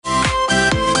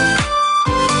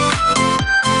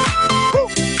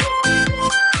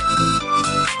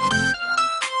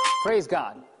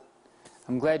God.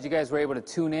 I'm glad you guys were able to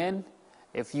tune in.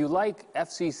 If you like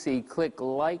FCC, click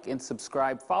like and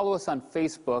subscribe. Follow us on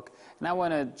Facebook. And I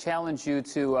want to challenge you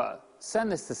to send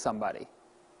this to somebody.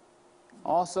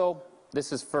 Also,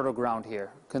 this is fertile ground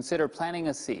here. Consider planting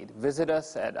a seed. Visit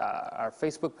us at our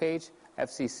Facebook page,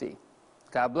 FCC.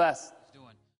 God bless.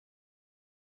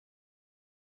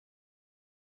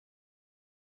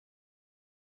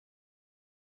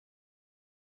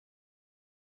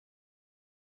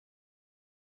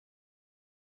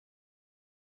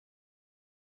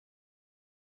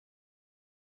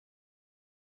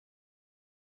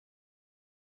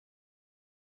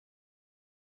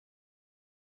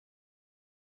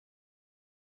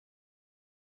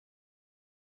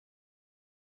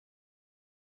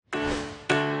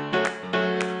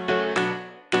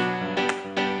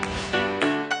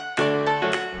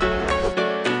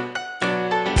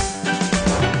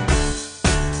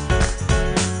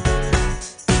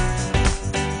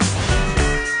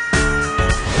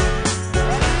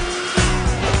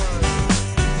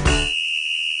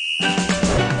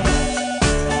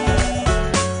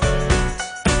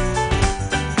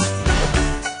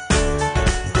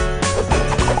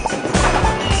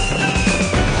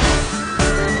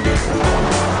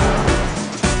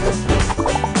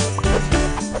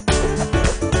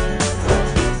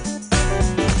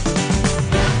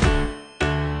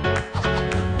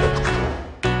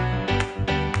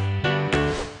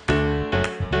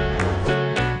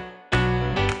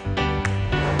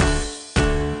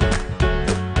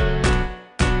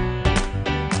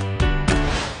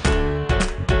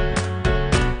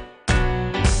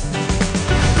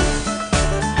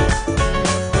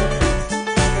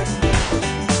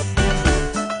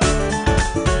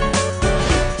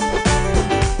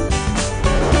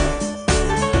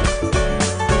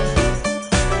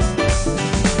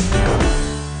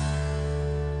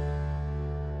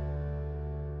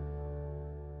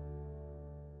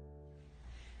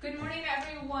 Good morning,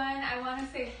 everyone. I want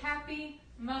to say happy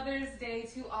Mother's Day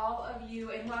to all of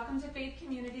you, and welcome to Faith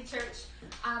Community Church.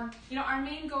 Our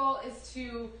main goal is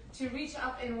to reach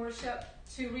up in worship,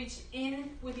 to reach in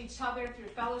with each other through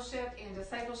fellowship and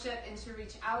discipleship, and to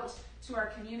reach out to our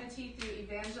community through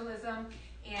evangelism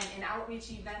and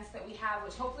outreach events that we have,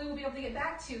 which hopefully we'll be able to get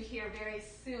back to here very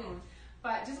soon.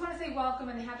 But just want to say welcome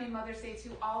and happy Mother's Day to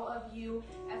all of you.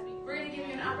 We're going to give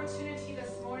you an opportunity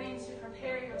this morning to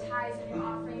prepare your tithes and your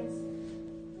offerings.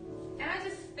 And I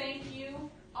just thank you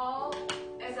all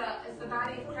as the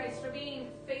body of Christ for being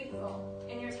faithful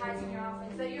in your tithes and your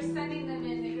offerings, that you're sending them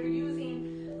in, that you're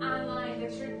using online,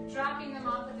 that you're dropping them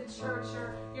off at the church,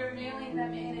 or you're mailing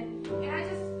them in.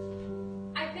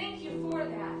 And I thank you for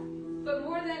that. But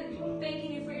more than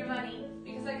thanking you for your money,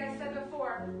 because like I said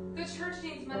before, the church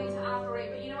needs money to operate,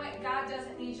 but you know what? God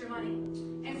doesn't need your money.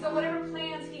 And so whatever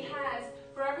plans he has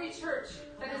for every church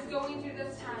that is going through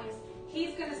those times,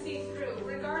 he's going to see through,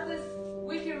 regardless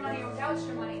with your money or without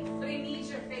your money. But he needs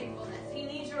your faithfulness. He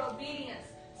needs your obedience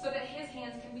so that his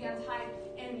hands can be untied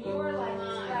in your life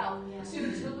as well,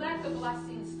 to let the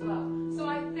blessings flow. So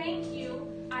I thank you.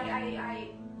 I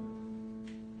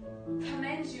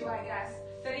commend you, I guess,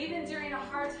 that even during a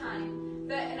hard time,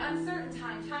 that an uncertain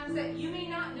time, times that you may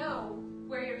not know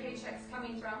where your paycheck's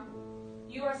coming from,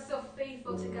 you are still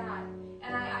faithful to God.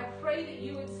 And I pray that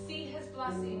you would see his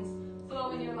blessings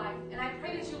flow in your life. And I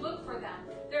pray that you look for them.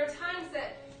 There are times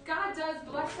that God does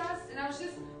bless us, and I was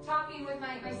just talking with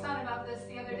my son about this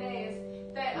the other day,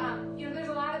 is that there's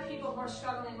a lot of people who are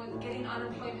struggling with getting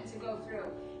unemployment to go through,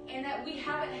 and that we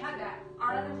haven't had that.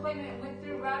 Our unemployment went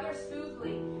through rather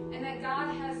smoothly, and that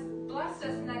God has blessed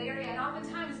us in that area. And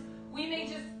oftentimes we may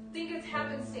just think it's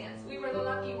happenstance. We were the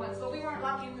lucky ones, but we weren't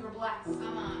lucky, we were blessed.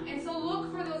 And so look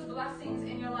for those blessings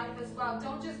in your life as well.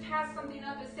 Don't just pass something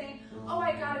up as saying, oh,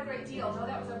 I got a great deal. No,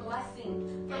 that was a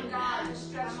blessing from God to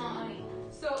stretch your money.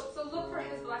 So look for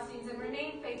his blessings and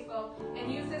remain faithful,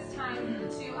 and use this time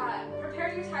to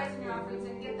prepare your tithes and your offerings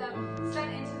and get them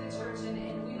sent into the church.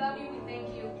 And we love you, we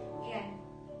thank you, and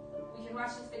we can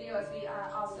watch this video as we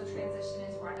also transition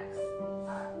into our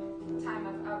next time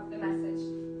of the message.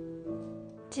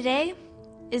 Today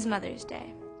is Mother's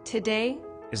Day. Today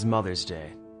is Mother's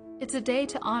Day. It's a day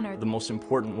to honor the most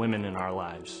important women in our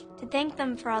lives. To thank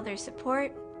them for all their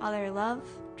support, all their love.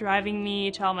 Driving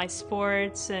me to all my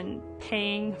sports and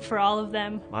paying for all of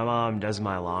them. My mom does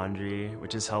my laundry,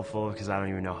 which is helpful because I don't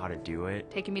even know how to do it.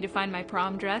 Taking me to find my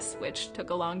prom dress, which took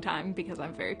a long time because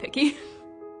I'm very picky.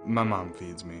 My mom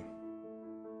feeds me.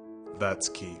 That's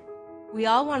key. We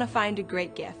all want to find a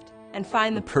great gift and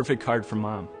find the perfect card for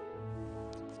Mom.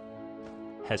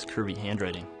 Has curvy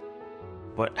handwriting.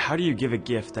 But how do you give a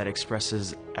gift that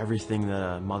expresses everything that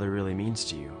a mother really means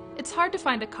to you? It's hard to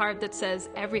find a card that says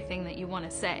everything that you want to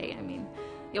say. I mean,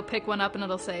 you'll pick one up and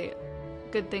it'll say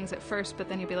good things at first, but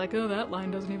then you'll be like, oh, that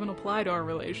line doesn't even apply to our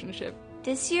relationship.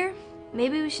 This year,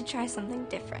 maybe we should try something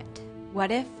different. What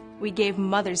if we gave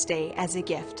Mother's Day as a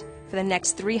gift for the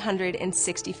next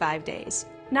 365 days?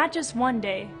 Not just one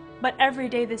day, but every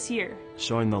day this year.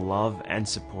 Showing the love and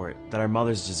support that our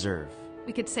mothers deserve.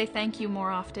 We could say thank you more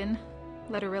often.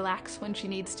 Let her relax when she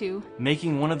needs to.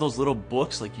 Making one of those little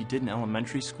books like you did in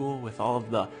elementary school with all of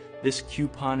the, this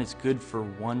coupon is good for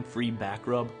one free back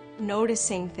rub.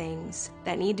 Noticing things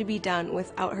that need to be done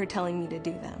without her telling me to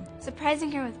do them. Surprising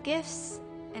her with gifts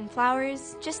and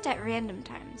flowers just at random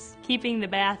times. Keeping the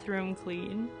bathroom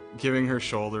clean. Giving her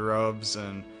shoulder rubs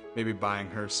and maybe buying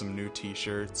her some new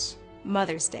t-shirts.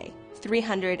 Mother's Day,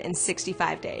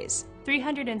 365 days.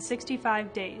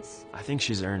 365 days. I think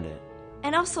she's earned it.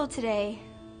 And also today,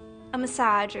 a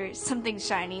massage or something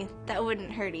shiny that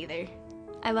wouldn't hurt either.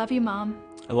 I love you, Mom.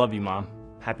 I love you, Mom.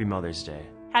 Happy Mother's Day.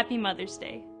 Happy Mother's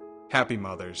Day. Happy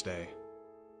Mother's Day.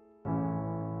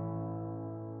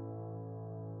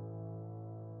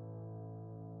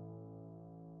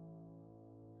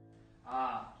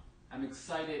 I'm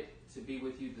excited to be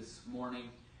with you this morning,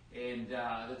 and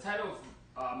the title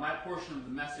of my portion of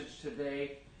the message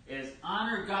today is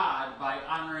Honor God by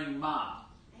Honoring Mom.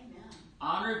 Amen.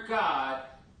 Honor God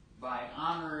by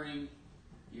honoring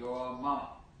your mama.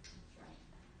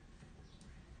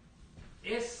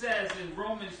 It says in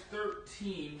Romans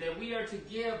 13 that we are to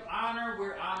give honor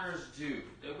where honor is due,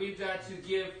 that we've got to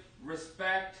give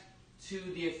respect to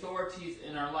the authorities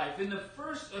in our life. And the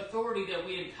first authority that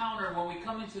we encounter when we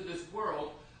come into this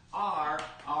world are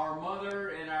our mother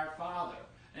and our father.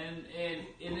 And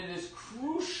it is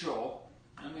crucial,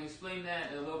 I'm going to explain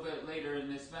that a little bit later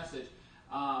in this message,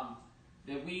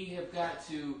 that we have got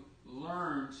to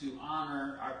learn to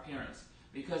honor our parents.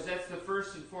 Because that's the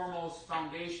first and foremost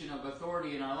foundation of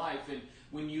authority in our life. And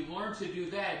when you learn to do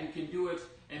that, you can do it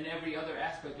in every other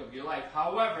aspect of your life.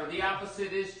 However, the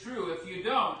opposite is true. If you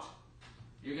don't,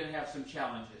 you're going to have some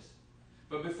challenges.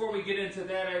 But before we get into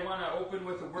that, I want to open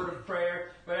with a word of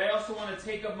prayer. But I also want to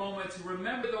take a moment to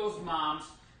remember those moms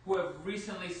who have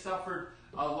recently suffered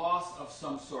a loss of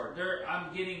some sort.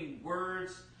 I'm getting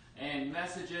words and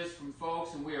messages from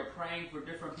folks, and we are praying for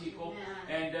different people.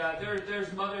 And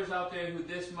there's mothers out there who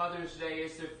this Mother's Day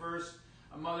is their first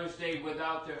Mother's Day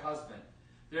without their husband.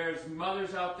 There's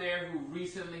mothers out there who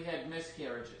recently had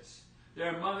miscarriages.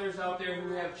 There are mothers out there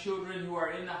who have children who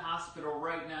are in the hospital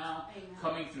right now,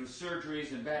 coming through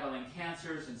surgeries and battling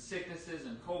cancers and sicknesses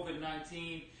and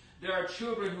COVID-19. There are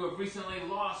children who have recently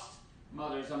lost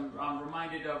mothers. I'm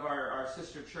reminded of our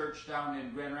sister church down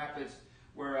in Grand Rapids,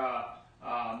 where a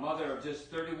mother of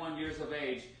just 31 years of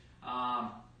age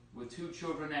with 2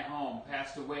 children at home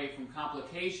passed away from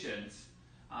complications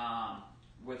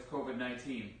with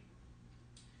COVID-19.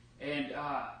 And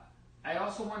I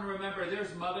also want to remember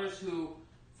there's mothers who,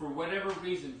 for whatever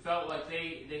reason, felt like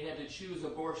they had to choose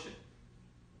abortion.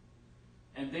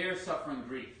 And they're suffering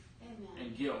grief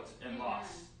and guilt and loss.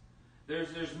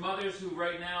 There's mothers who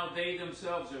right now, they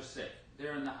themselves are sick.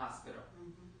 They're in the hospital.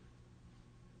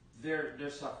 They're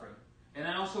suffering. And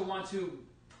I also want to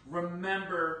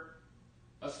remember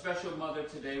a special mother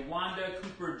today. Wanda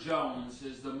Cooper-Jones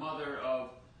is the mother of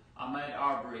Ahmed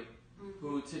Arbery,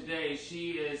 who today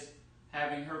she is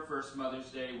having her first Mother's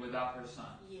Day without her son.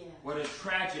 Yes. What a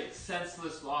tragic,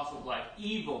 senseless loss of life.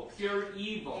 Evil, pure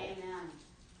evil. Amen.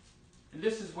 And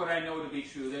this is what I know to be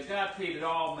true, that God created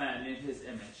all men in His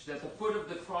image, that the foot of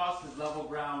the cross is level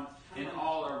ground and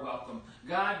all are welcome.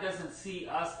 God doesn't see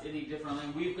us any differently.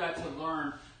 We've got to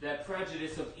learn that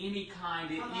prejudice of any kind,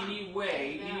 in any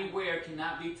way, anywhere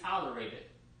cannot be tolerated.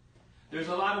 There's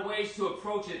a lot of ways to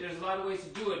approach it. There's a lot of ways to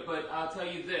do it, but I'll tell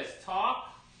you this, talk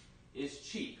is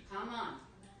cheap. Come on.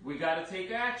 We got to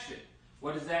take action.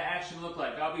 What does that action look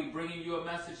like? I'll be bringing you a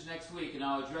message next week, and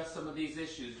I'll address some of these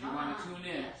issues. You want to tune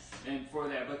in and for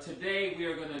that. But today we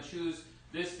are going to choose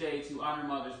this day to honor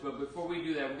mothers. But before we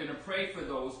do that, we're going to pray for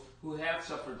those who have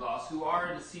suffered loss, who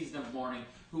are in a season of mourning,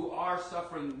 who are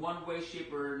suffering one way,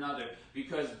 shape, or another.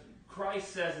 Because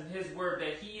Christ says in His Word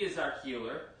that He is our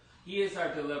healer. He is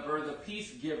our deliverer, the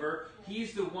peace giver.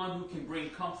 He's the one who can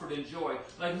bring comfort and joy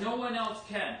like no one else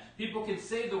can. People can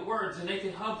say the words and they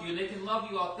can hug you and they can love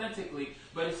you authentically,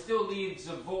 but it still leaves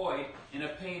a void and a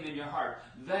pain in your heart.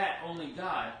 That only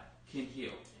God can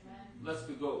heal. Amen. Let's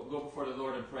go before the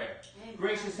Lord in prayer. Amen.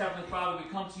 Gracious Heavenly Father, we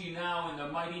come to you now in the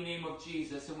mighty name of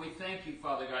Jesus, and we thank you,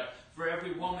 Father God, for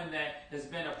every woman that has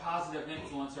been a positive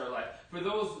influence in our life. For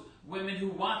those women who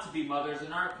want to be mothers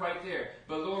and aren't quite there.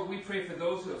 But Lord, we pray for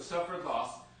those who have suffered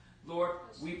loss, Lord,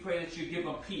 we pray that you give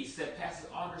them peace that passes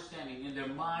understanding in their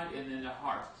mind and in their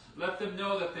heart. Let them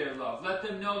know that they're loved. Let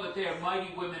them know that they are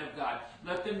mighty women of God.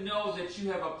 Let them know that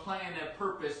you have a plan and a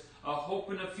purpose, a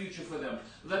hope and a future for them.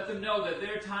 Let them know that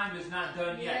their time is not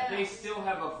done yet. They still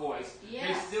have a voice.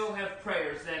 They still have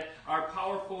prayers that are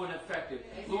powerful and effective.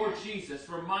 Lord Jesus,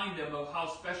 remind them of how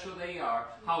special they are,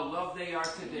 how loved they are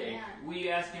today. We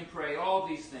ask and pray all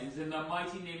these things in the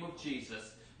mighty name of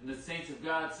Jesus. And the saints of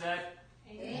God said,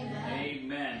 Amen.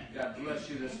 Amen. God bless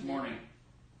you this morning.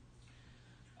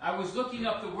 I was looking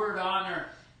up the word honor,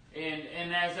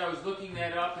 and as I was looking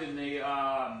that up in the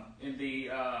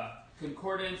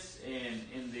concordance and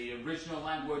in the original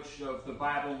language of the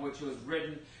Bible in which it was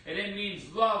written, and it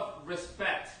means love,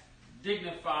 respect,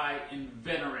 dignify, and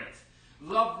venerate.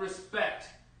 Love, respect,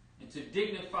 and to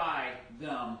dignify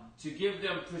them, to give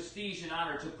them prestige and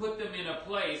honor, to put them in a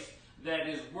place that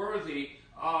is worthy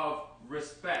of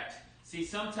respect. See,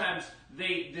 sometimes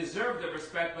they deserve the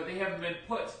respect, but they haven't been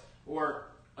put or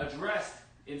addressed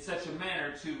in such a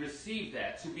manner to receive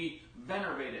that, to be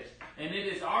venerated. And it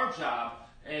is our job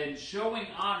in showing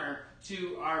honor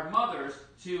to our mothers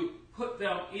to put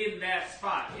them in that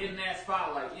spot, in that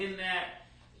spotlight, in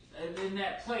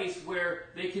that place where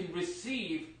they can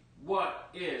receive what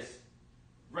is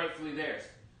rightfully theirs.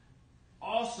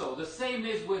 Also, the same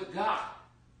is with God.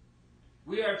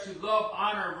 We are to love,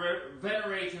 honor,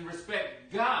 venerate, and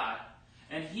respect God,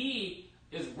 and He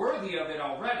is worthy of it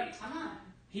already. Come on.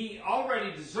 He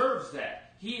already deserves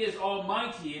that. He is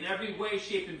almighty in every way,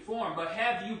 shape, and form. But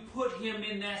have you put Him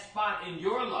in that spot in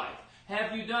your life?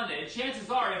 Have you done that? And chances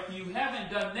are, if you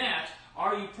haven't done that,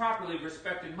 are you properly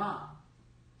respecting Mom?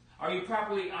 Are you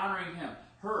properly honoring him,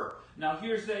 her? Now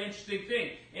here's the interesting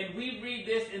thing. And we read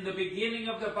this in the beginning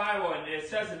of the Bible, and it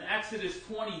says in Exodus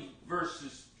 20, verse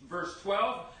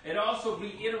 12. It also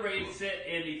reiterates it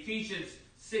in Ephesians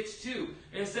 6:2.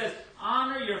 It says,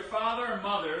 honor your father and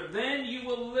mother, then you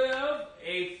will live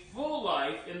a full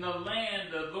life in the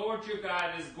land the Lord your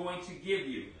God is going to give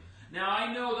you. Now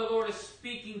I know the Lord is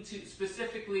speaking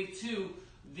specifically to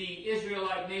the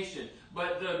Israelite nation,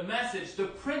 but the message, the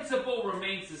principle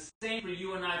remains the same for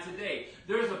you and I today.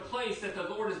 There's a place that the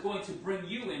Lord is going to bring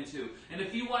you into, and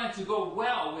if you want it to go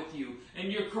well with you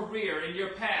in your career, in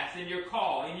your path, in your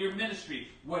call, in your ministry,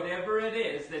 whatever it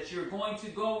is that you're going to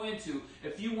go into,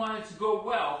 if you want it to go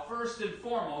well, first and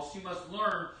foremost, you must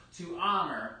learn to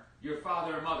honor your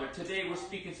father and mother. Today we're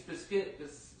speaking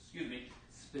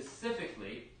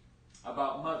specifically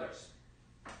about mothers.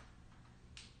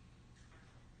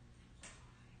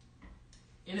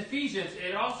 In Ephesians,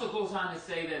 it also goes on to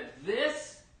say that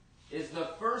this is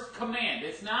the first command.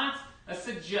 It's not a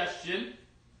suggestion.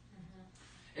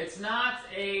 It's not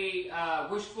a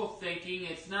wishful thinking.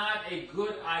 It's not a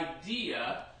good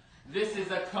idea. This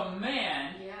is a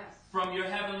command from your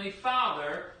Heavenly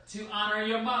Father to honor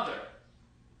your mother.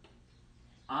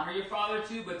 Honor your father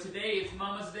too, but today is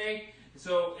Mama's Day.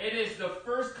 So it is the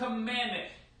first commandment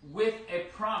with a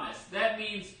promise. That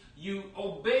means you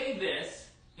obey this.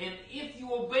 And if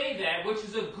you obey that, which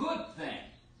is a good thing,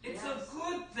 it's a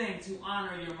good thing to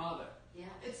honor your mother.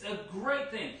 It's a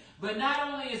great thing. But not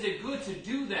only is it good to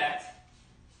do that,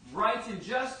 right and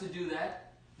just to do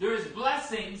that, there is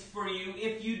blessings for you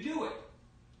if you do it.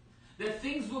 That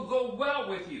things will go well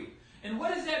with you. And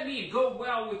what does that mean, go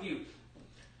well with you?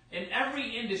 In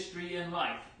every industry in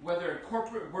life, whether in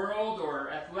corporate world or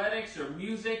athletics or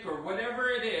music or whatever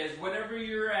it is, whatever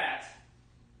you're at,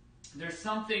 there's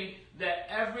something that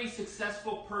every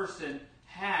successful person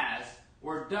has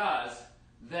or does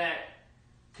that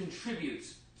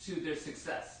contributes to their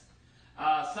success.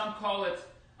 Some call it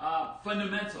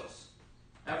fundamentals.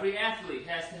 Every athlete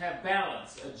has to have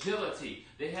balance, agility.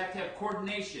 They have to have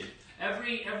coordination.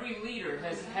 Every leader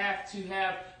have to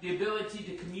have the ability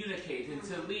to communicate and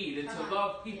to lead and to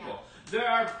love people. There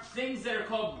are things that are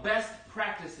called best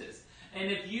practices.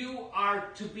 And if you are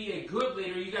to be a good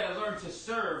leader, you got to learn to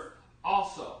serve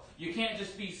also. You can't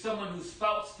just be someone who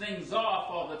spouts things off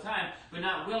all the time, but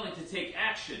not willing to take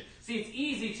action. See, it's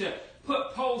easy to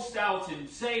put posts out and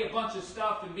say a bunch of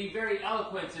stuff and be very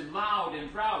eloquent and loud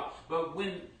and proud, but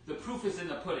when the proof is in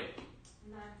the pudding,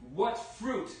 what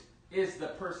fruit is the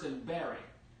person bearing?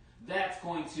 That's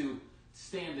going to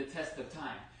stand the test of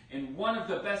time. And one of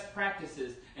the best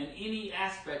practices in any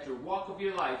aspect or walk of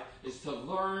your life is to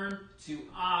learn to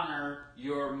honor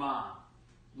your mom.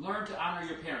 Learn to honor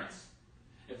your parents.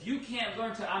 If you can't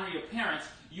learn to honor your parents,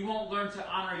 you won't learn to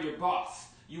honor your boss.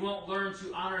 You won't learn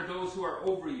to honor those who are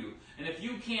over you. And if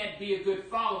you can't be a good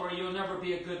follower, you'll never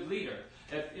be a good leader.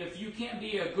 If you can't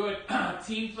be a good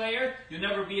team player, you'll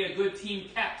never be a good team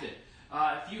captain.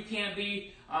 If you can't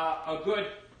be a good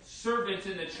servant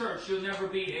in the church, you'll never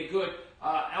be a good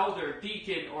elder,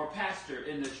 deacon, or pastor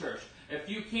in the church. If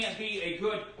you can't be a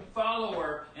good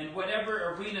follower in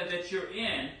whatever arena that you're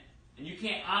in, and you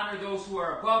can't honor those who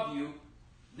are above you,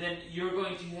 then you're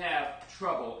going to have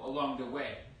trouble along the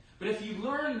way. But if you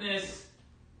learn this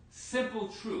simple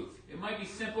truth, it might be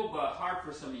simple but hard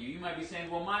for some of you. You might be saying,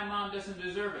 well, my mom doesn't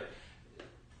deserve it.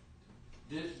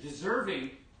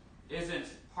 Deserving isn't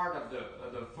part of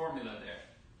the formula there.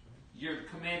 You're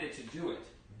commanded to do it.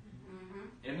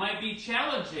 It might be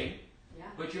challenging,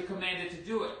 but you're commanded to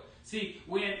do it. See,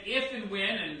 if and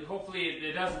when, and hopefully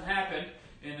it doesn't happen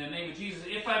in the name of Jesus,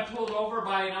 if I'm pulled over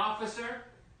by an officer,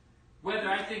 whether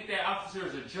I think that officer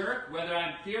is a jerk, whether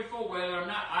I'm fearful, whether I'm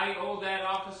not, I owe that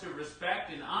officer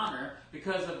respect and honor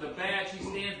because of the badge he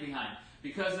stands behind,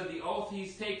 because of the oath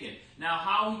he's taken. Now,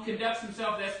 how he conducts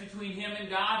himself, that's between him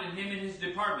and God and him and his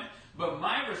department. But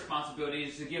my responsibility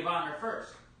is to give honor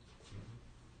first.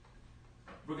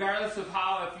 Regardless of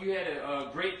if you had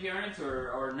a great parent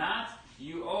or not,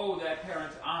 you owe that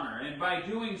parent honor. And by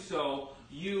doing so,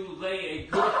 you lay a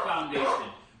good foundation.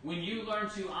 When you learn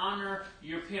to honor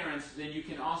your parents, then you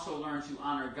can also learn to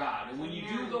honor God. And when you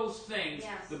do those things,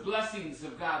 the blessings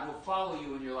of God will follow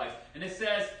you in your life. And it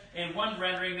says in one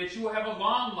rendering that you will have a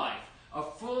long life, a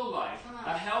full life,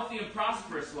 a healthy and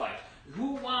prosperous life.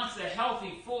 Who wants a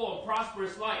healthy, full, and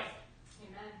prosperous life?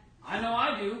 Amen. I know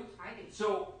I do. I do.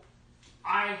 So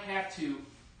I have to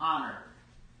honor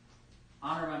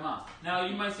my mom. Now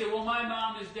you might say, well, my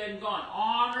mom is dead and gone.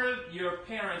 Honor your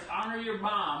parents, honor your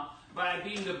mom by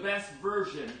being the best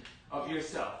version of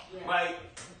yourself. Yes.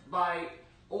 By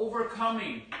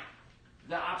overcoming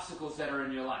the obstacles that are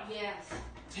in your life. Yes.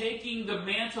 Taking the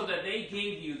mantle that they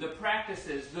gave you, the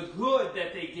practices, the good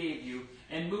that they gave you,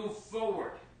 and move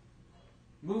forward.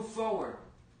 Move forward.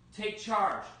 Take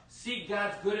charge. Seek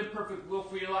God's good and perfect will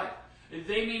for your life.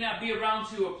 They may not be around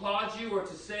to applaud you or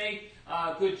to say,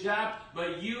 good job,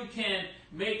 but you can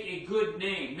make a good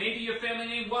name. Maybe your family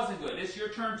name wasn't good. It's your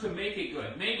turn to make it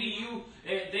good. Maybe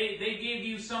they gave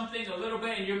you something a little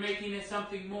bit and you're making it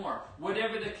something more.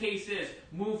 Whatever the case is,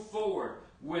 move forward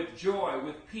with joy,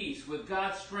 with peace, with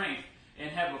God's strength,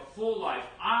 and have a full life,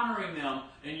 honoring them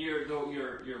in your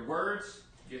words,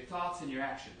 your thoughts, and your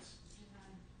actions.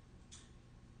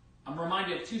 I'm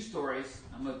reminded of two stories.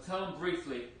 I'm going to tell them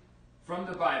briefly from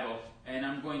the Bible, and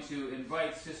I'm going to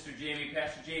invite Sister Jamie,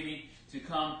 Pastor Jamie, to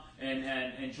come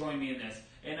and join me in this.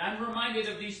 And I'm reminded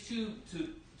of these two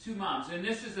moms, and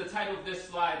this is the title of this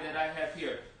slide that I have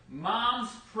here.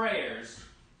 Mom's prayers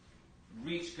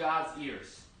reach God's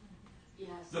ears. Yes.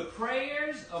 The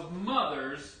prayers of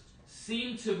mothers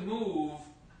seem to move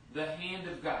the hand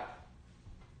of God.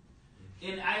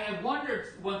 And I wondered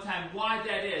one time why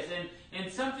that is.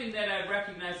 And something that I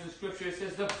recognize in Scripture, it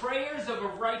says, the prayers of a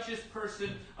righteous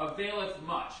person availeth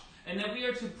much. And that we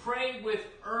are to pray with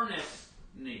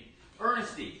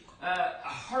earnesty, a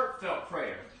heartfelt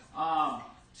prayer,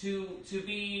 to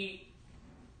be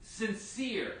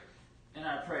sincere in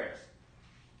our prayers.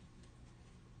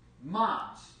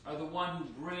 Moms are the one who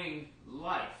bring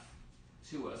life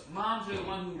to us. Moms are the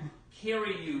one who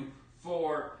carry you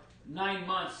for 9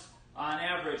 months on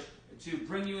average to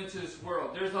bring you into this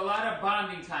world. There's a lot of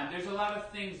bonding time. There's a lot of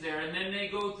things there. And then they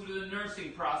go through the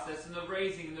nursing process and the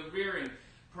raising and the rearing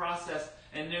process.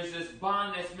 And there's this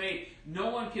bond that's made. No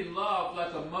one can love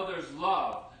like a mother's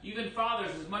love. Even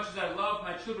fathers, as much as I love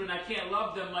my children, I can't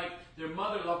love them like their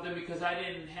mother loved them because I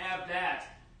didn't have that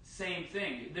same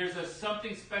thing. There's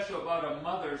something special about a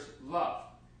mother's love.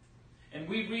 And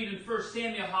we read in 1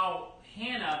 Samuel how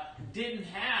Hannah didn't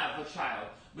have a child,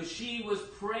 but she was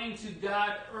praying to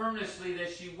God earnestly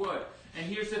that she would. And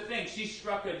here's the thing. She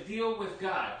struck a deal with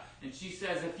God. And she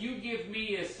says, if you give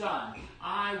me a son,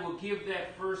 I will give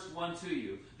that first one to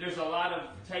you. There's a lot of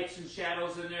types and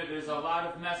shadows in there. There's a lot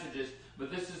of messages.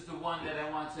 But this is the one that I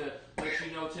want to let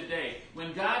you know today.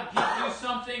 When God gives you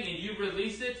something and you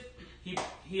release it,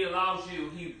 He allows you,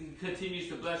 He continues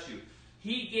to bless you.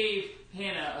 He gave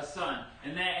Hannah a son,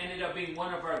 and that ended up being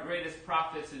one of our greatest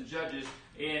prophets and judges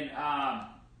in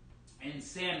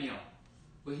Samuel.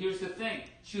 But here's the thing.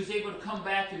 She was able to come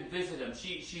back and visit him.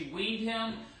 She weaned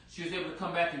him. She was able to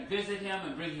come back and visit him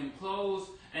and bring him clothes.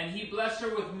 And he blessed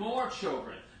her with more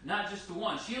children, not just the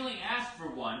one. She only asked for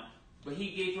one, but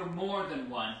he gave her more than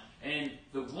one. And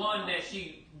the one that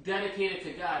she dedicated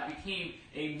to God became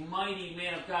a mighty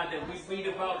man of God that we read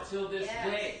about till this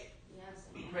day.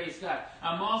 Praise God.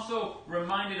 I'm also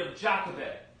reminded of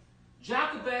Jochebed.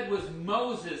 Jochebed was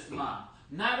Moses' mom.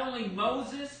 Not only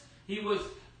Moses, he was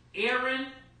Aaron,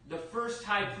 the first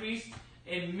high priest,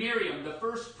 and Miriam, the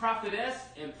first prophetess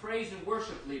and praise and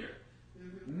worship leader.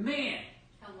 Man,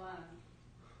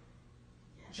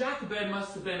 Jochebed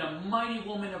must have been a mighty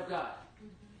woman of God.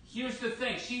 Here's the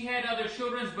thing. She had other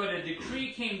children, but a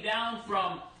decree came down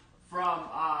from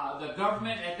the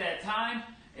government at that time,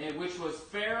 which was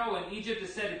Pharaoh in Egypt, that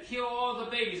said to kill all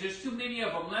the babies. There's too many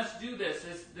of them. Let's do this.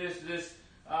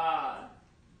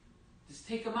 Just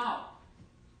take them out.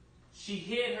 She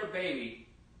hid her baby,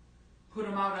 put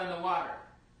him out on the water.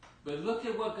 But look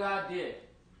at what God did.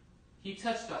 He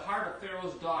touched the heart of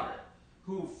Pharaoh's daughter,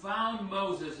 who found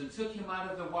Moses and took him out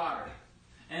of the water.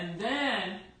 And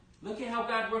then, look at how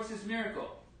God works this miracle.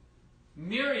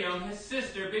 Miriam, his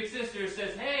sister, big sister,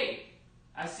 says, hey,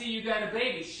 I see you got a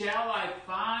baby. Shall I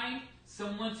find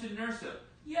someone to nurse him?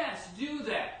 Yes, do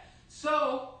that.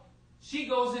 So, she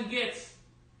goes and gets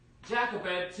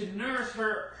Jochebed to nurse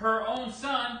her own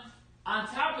son. On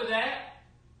top of that,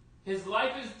 his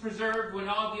life is preserved when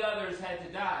all the others had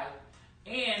to die.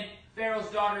 And Pharaoh's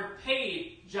daughter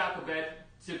paid Jochebed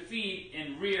to feed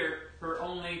and rear her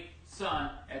only son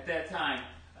at that time.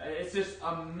 It's just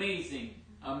amazing,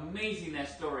 amazing, that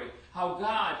story. How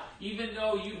God, even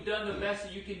though you've done the best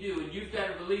that you can do and you've got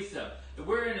to release them,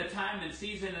 we're in a time and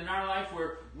season in our life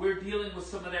where we're dealing with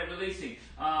some of that releasing.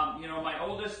 My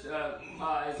oldest is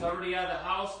already out of the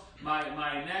house.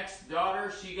 My next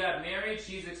daughter, she got married.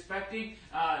 She's expecting.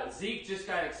 Zeke just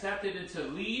got accepted into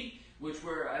LEAD, which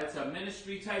it's a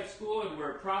ministry type school, and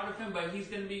we're proud of him, but he's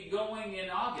going to be going in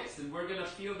August, and we're going to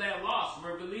feel that loss.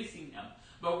 We're releasing him.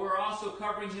 But we're also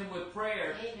covering him with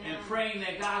prayer. Amen. And praying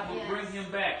that God will bring him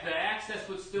back. The access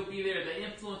would still be there. The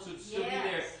influence would still be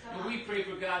there. And we pray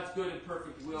for God's good and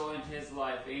perfect will in his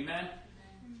life. Amen?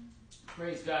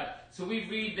 Praise God. So we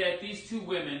read that these two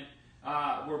women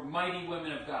were mighty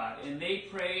women of God, and they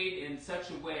prayed in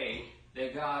such a way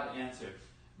that God answered.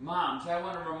 Moms, I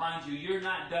want to remind you, you're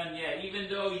not done yet. Even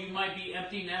though you might be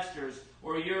empty nesters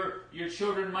or your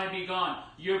children might be gone,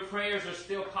 your prayers are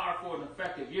still powerful and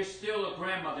effective. You're still a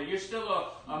grandmother. You're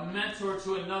still a mentor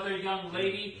to another young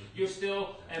lady. You're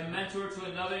still a mentor to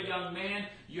another young man.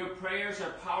 Your prayers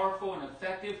are powerful and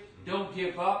effective. Don't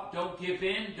give up. Don't give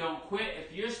in. Don't quit.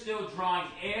 If you're still drawing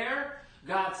air,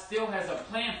 God still has a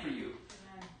plan for you.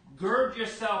 Gird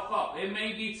yourself up. It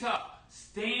may be tough.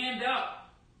 Stand up.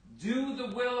 Do the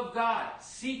will of God.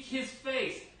 Seek his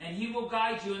face, and he will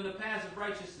guide you in the paths of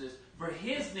righteousness for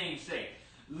his name's sake.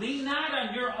 Lean not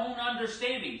on your own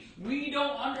understanding. We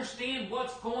don't understand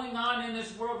what's going on in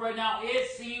this world right now. It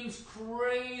seems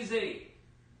crazy.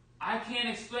 I can't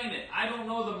explain it. I don't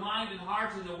know the mind and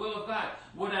heart and the will of God.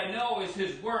 What I know is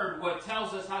his word, what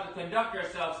tells us how to conduct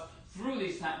ourselves through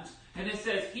these times. And it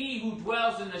says, he who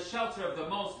dwells in the shelter of the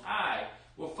Most High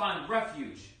will find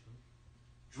refuge.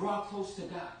 Draw close to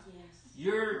God. Yes.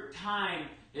 Your time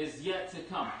is yet to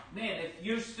come. Man,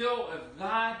 if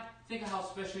God, think of how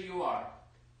special you are.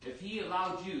 If he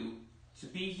allowed you to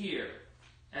be here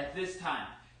at this time,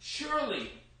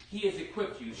 surely he has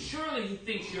equipped you. Surely he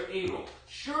thinks you're able.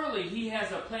 Surely he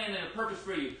has a plan and a purpose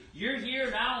for you. You're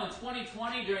here now in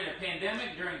 2020 during a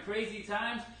pandemic, during crazy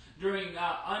times, during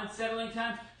unsettling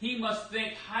times. He must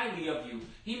think highly of you.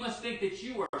 He must think that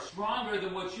you are stronger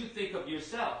than what you think of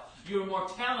yourself. You are more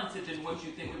talented than what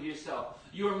you think of yourself.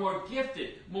 You are more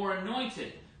gifted, more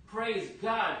anointed. Praise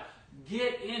God.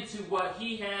 Get into what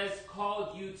he has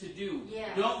called you to do.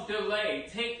 Yes. Don't delay.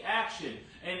 Take action.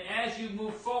 And as you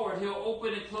move forward, he'll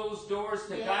open and close doors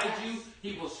to guide you.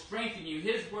 He will strengthen you.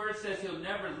 His word says he'll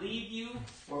never leave you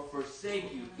or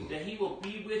forsake you. That he will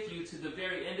be with you to the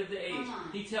very end of the age.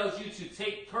 He tells you to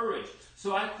take courage.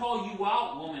 So I call you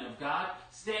out, woman of God.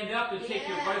 Stand up and take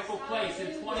your rightful place in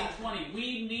 2020.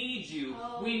 We need you.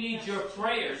 We need your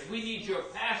prayers. We need your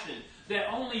passion that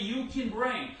only you can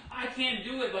bring. I can't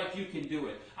do it like you can do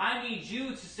it. I need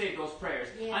you to say those prayers.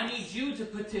 Yes. I need you to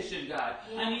petition God.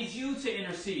 Yes. I need you to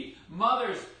intercede.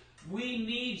 Mothers, we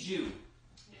need you.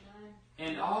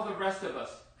 And all the rest of us.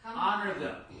 Honor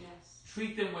them. Yes.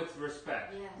 Treat them with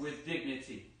respect, with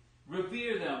dignity.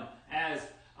 Revere them as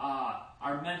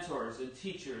our mentors and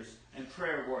teachers and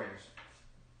prayer warriors.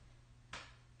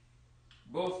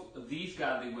 Both of these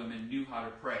godly women knew how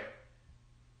to pray.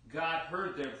 God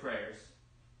heard their prayers.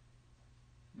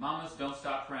 Mamas, don't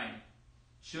stop praying.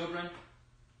 Children,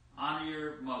 honor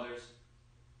your mothers,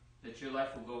 that your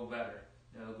life will go better,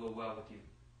 that it will go well with you.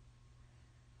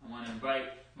 I want to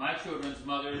invite my children's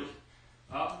mothers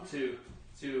up to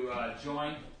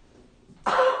join.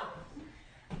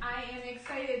 I am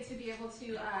excited to be able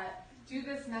to do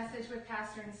this message with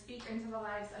Pastor and speak into the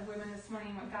lives of women this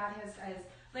morning, what God has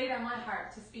laid on my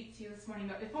heart to speak to you this morning.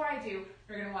 But before I do,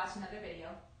 we're going to watch another video.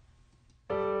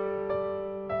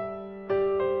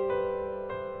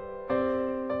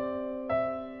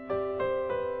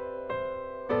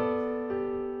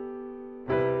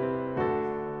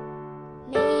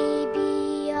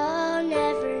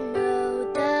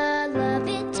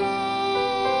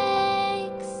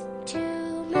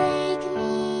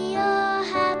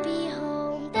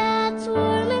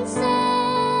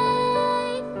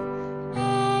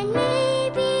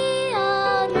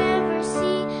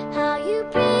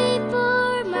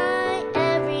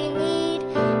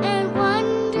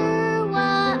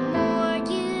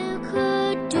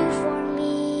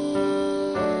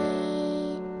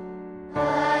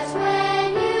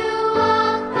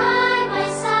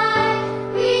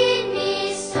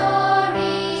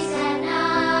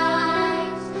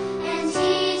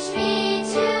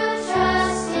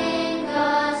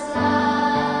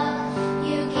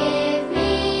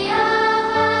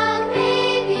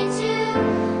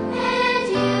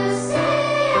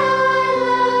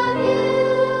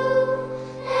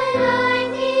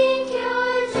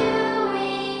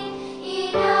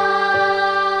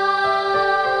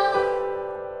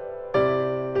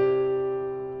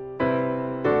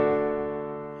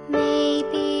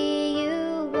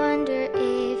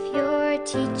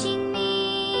 teaching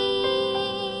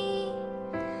me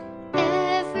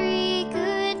every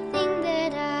good thing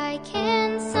that I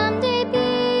can someday be.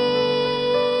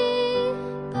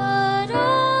 But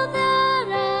all that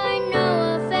I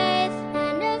know of faith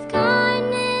and of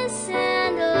kindness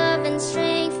and love and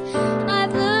strength,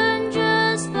 I've learned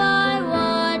just by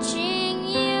watching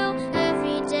you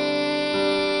every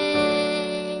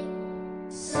day.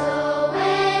 So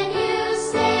when you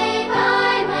stay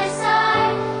by my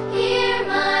side, hear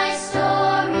my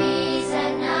stories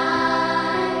at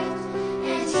night,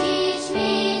 and teach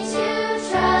me to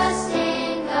trust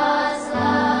in God's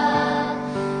love.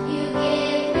 You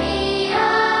give me a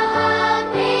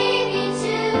hug, maybe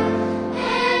two,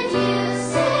 and you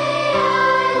say I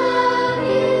love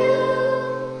you,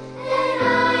 and I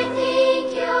think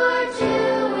you're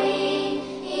doing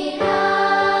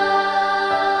enough.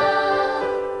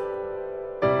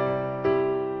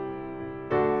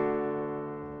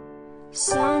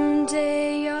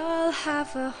 Someday I'll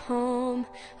have a home,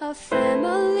 a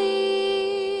family,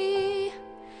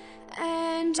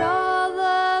 and I'll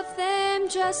love them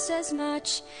just as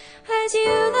much as you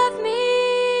love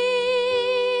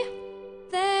me.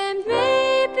 Then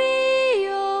maybe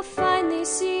you'll finally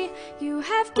see you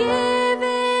have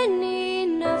given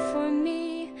enough for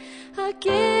me, a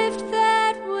gift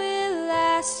that will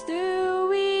last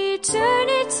through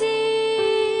eternity.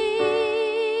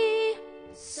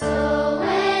 So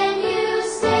when you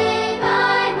stay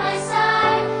by my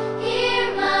side,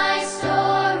 hear my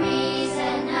stories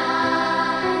at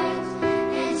night,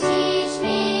 and teach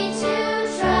me to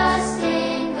trust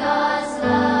in God's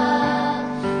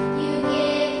love. You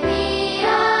give me a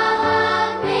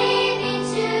hug, maybe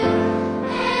two,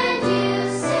 and you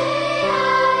say I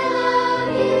love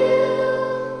you,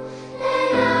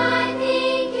 and I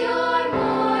think you're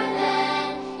more than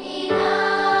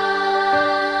enough.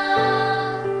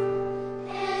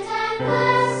 And I'm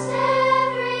blessed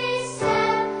every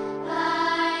step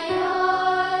by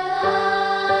your love.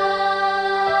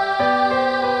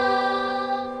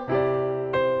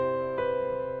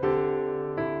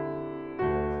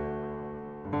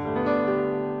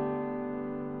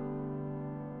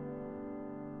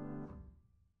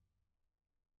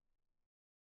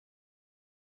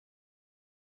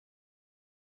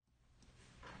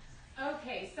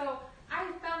 Okay, so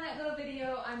I found that little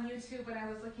video on YouTube when I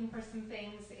was looking for some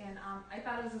things, and I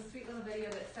thought it was a sweet little video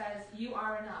that says, "You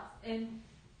are enough." And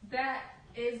that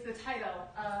is the title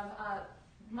of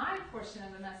my portion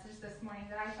of the message this morning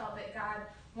that I felt that God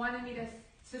wanted me to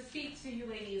speak to you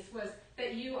ladies, was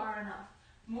that you are enough.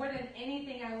 More than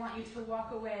anything, I want you to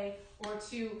walk away or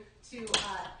to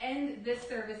end this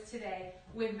service today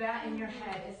with that in your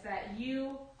head, is that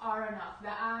you are enough,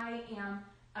 that I am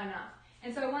enough.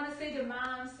 And so I want to say to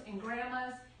moms and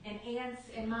grandmas and aunts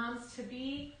and moms to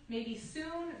be, maybe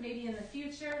soon, maybe in the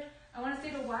future, I want to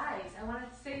say to wives, I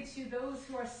want to say to those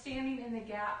who are standing in the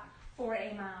gap for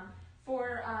a mom,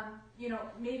 for,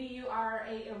 maybe you are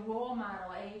a role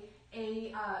model,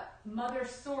 a mother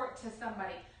sort to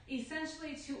somebody.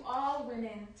 Essentially, to all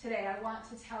women today, I want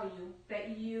to tell you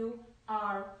that you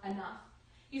are enough.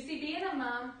 You see, being a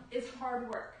mom is hard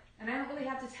work. And I don't really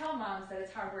have to tell moms that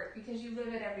it's hard work because you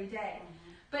live it every day.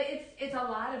 But it's a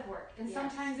lot of work. And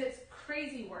sometimes it's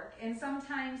crazy work. And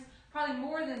sometimes, probably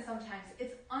more than sometimes,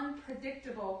 it's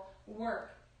unpredictable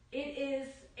work. It is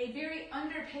a very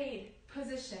underpaid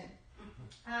position.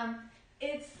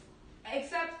 Except if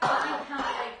you count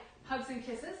like hugs and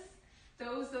kisses,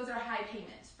 those are high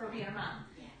payments for being a mom.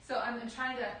 So I'm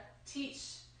trying to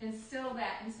instill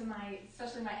that into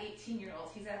especially my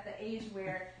 18-year-old. He's at the age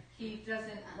where he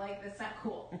doesn't like, that's not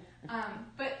cool.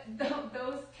 But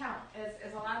those count as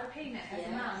a lot of payment as a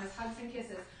mom, as hugs and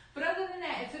kisses. But other than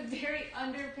that, it's a very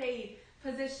underpaid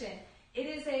position. It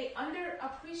is a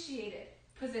underappreciated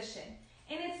position.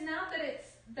 And it's not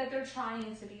that they're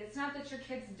trying to be. It's not that your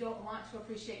kids don't want to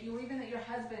appreciate you, or even that your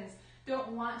husbands don't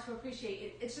want to appreciate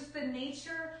it. It's just the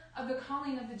nature of the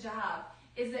calling of the job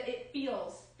is that it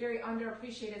feels very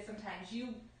underappreciated sometimes.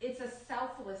 It's a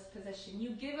selfless position.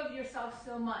 You give of yourself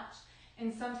so much,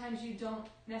 and sometimes you don't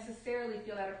necessarily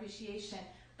feel that appreciation,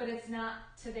 but it's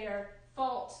not to their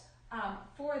fault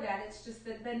for that. It's just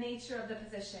the nature of the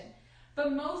position.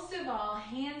 But most of all,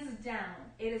 hands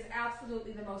down, it is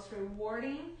absolutely the most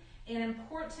rewarding and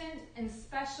important and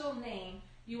special name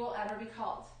you will ever be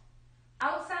called.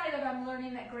 Outside of, I'm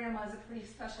learning that grandma is a pretty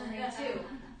special name too.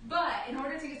 But in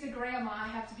order to get to grandma, I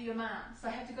have to be a mom. So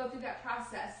I have to go through that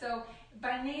process. So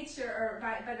by nature, or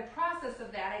by the process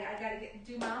of that, I got to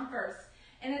do mom first.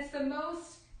 And it's the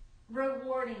most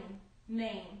rewarding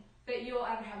name that you will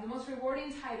ever have. The most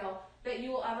rewarding title that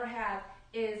you will ever have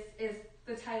is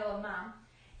the title of mom.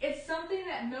 It's something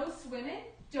that most women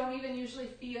don't even usually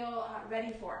feel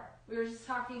ready for. We were just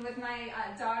talking with my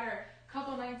daughter a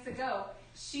couple nights ago.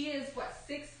 She is,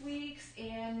 6 weeks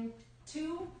and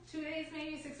 2 days,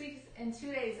 maybe 6 weeks and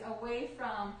 2 days away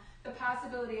from the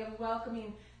possibility of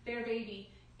welcoming their baby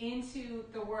into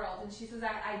the world. And she says,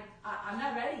 I'm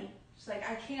not ready. She's like,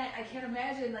 I can't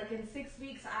imagine, like, in 6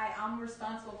 weeks, I'm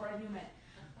responsible for a human.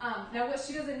 Now, what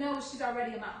she doesn't know is she's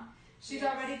already a mom. She's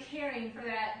already caring for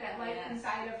that life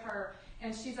inside of her,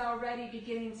 and she's already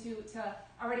beginning to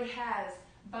already has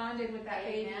bonded with that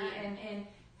baby and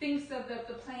thinks of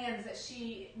the plans that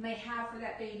she may have for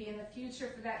that baby and the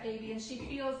future for that baby, and she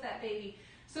feels that baby.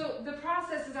 So the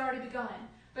process has already begun.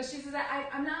 But she says,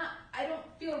 I don't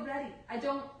feel ready. I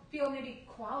don't feel maybe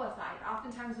qualified.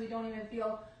 Oftentimes we don't even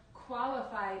feel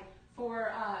qualified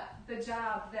for the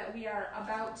job that we are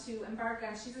about to embark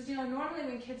on. She says, normally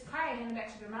when kids cry, I hand them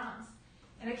back to their moms.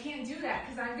 And I can't do that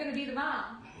because I'm going to be the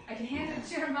mom. I can hand them to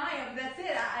Jeremiah, but that's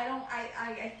it.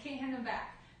 I can't hand them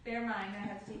back. They're mine. I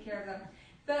have to take care of them.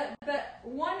 The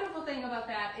wonderful thing about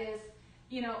that is,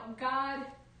 God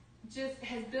just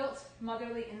has built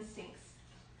motherly instincts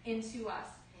into us.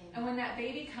 And when that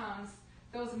baby comes,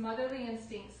 those motherly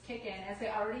instincts kick in, as they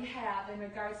already have in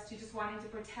regards to just wanting to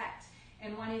protect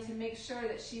and wanting to make sure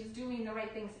that she's doing the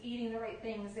right things, eating the right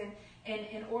things, and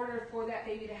in order for that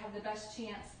baby to have the best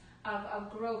chance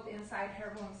of growth inside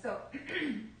her womb. So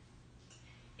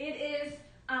it is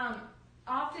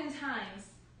oftentimes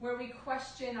where we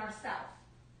question ourselves,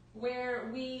 where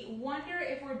we wonder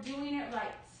if we're doing it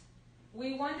right.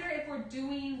 We wonder if we're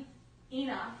doing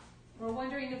enough. We're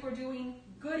wondering if we're doing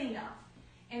good enough.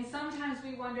 And sometimes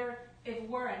we wonder if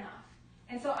we're enough.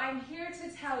 And so I'm here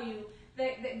to tell you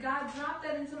that God dropped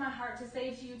that into my heart to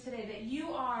say to you today that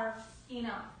you are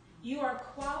enough. You are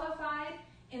qualified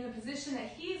in the position that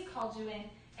He's called you in,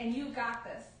 and you got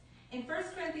this. In 1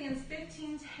 Corinthians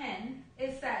 15:10,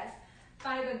 it says,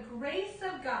 "By the grace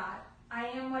of God, I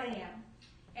am what I am,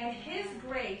 and His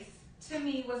grace to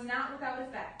me was not without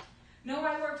effect. No,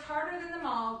 I worked harder than them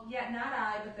all, yet not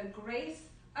I, but the grace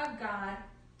of God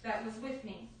that was with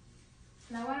me."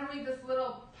 And I want to read this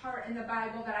little part in the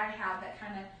Bible that I have that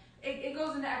kind of, it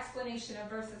goes into explanation of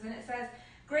verses, and it says,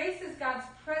 "Grace is God's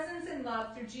presence and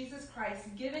love through Jesus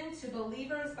Christ, given to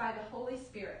believers by the Holy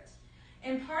Spirit,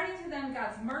 imparting to them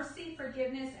God's mercy,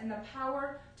 forgiveness, and the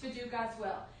power to do God's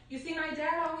will." You see, my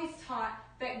dad always taught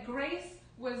that grace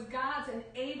was God's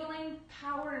enabling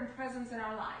power and presence in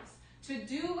our lives to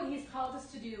do what He's called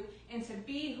us to do and to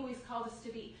be who He's called us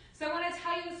to be. So I want to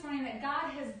tell you this morning that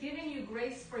God has given you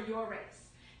grace for your race.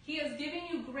 He has given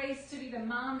you grace to be the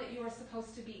mom that you are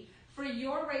supposed to be, for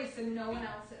your race and no one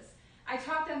else's. I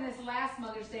talked on this last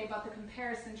Mother's Day about the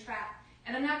comparison trap,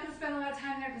 and I'm not going to spend a lot of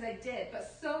time there because I did, but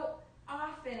so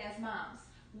often as moms,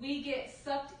 we get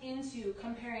sucked into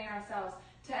comparing ourselves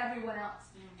to everyone else.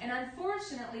 And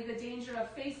unfortunately, the danger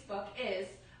of Facebook is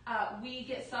we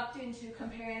get sucked into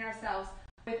comparing ourselves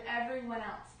with everyone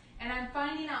else. And I'm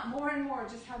finding out more and more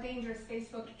just how dangerous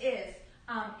Facebook is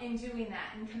in doing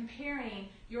that, and comparing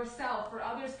yourself or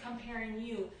others comparing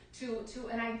you to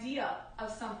an idea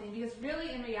of something. Because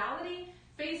really, in reality,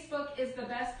 Facebook is the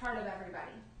best part of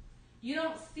everybody. You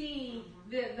don't see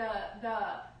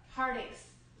the heartaches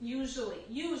usually.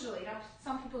 Now,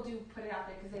 some people do put it out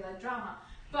there because they like drama.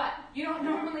 But you don't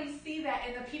normally see that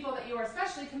in the people that you are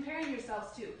especially comparing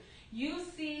yourselves to. You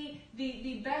see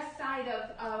the best side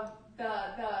of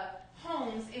the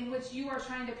homes in which you are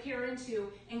trying to peer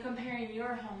into and comparing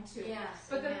your home to. Yes,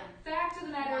 but the fact of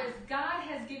the matter is God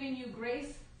has given you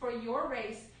grace for your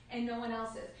race and no one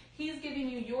else's. He's given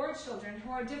you your children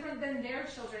who are different than their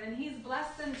children, and He's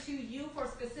blessed them to you for a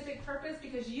specific purpose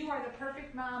because you are the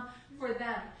perfect mom for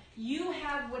them. You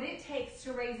have what it takes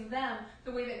to raise them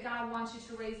the way that God wants you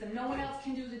to raise them. No one else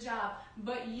can do the job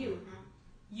but you.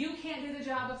 You can't do the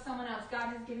job of someone else.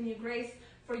 God has given you grace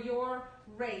for your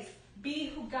race. Be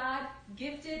who God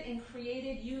gifted and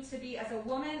created you to be as a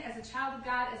woman, as a child of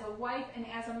God, as a wife, and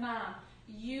as a mom.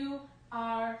 You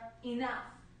are enough.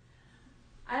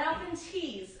 I often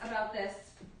tease about this.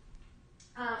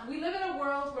 We live in a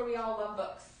world where we all love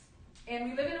books. And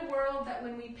we live in a world that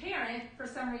when we parent, for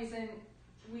some reason,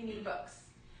 we need books.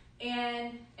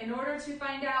 And in order to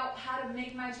find out how to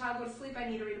make my child go to sleep, I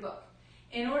need to read a book.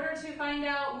 In order to find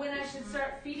out when I should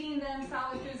start feeding them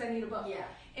solid foods, I need a book. Yeah.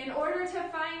 In order to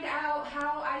find out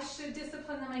how I should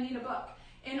discipline them, I need a book.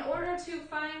 In order to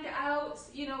find out,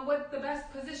 what the best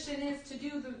position is to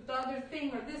do the other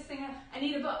thing or this thing, I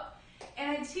need a book.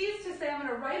 And I tease to say I'm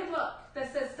going to write a book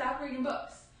that says stop reading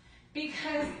books.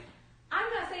 Because I'm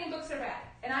not saying books are bad.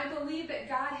 And I believe that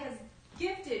God has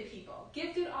gifted people,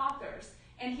 gifted authors,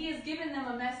 and he has given them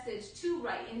a message to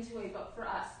write into a book for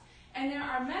us. And there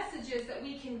are messages that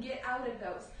we can get out of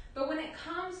those. But when it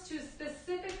comes to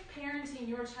specific parenting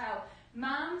your child,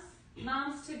 moms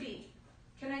to be,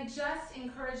 can I just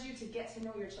encourage you to get to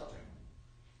know your children?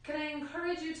 Can I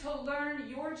encourage you to learn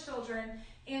your children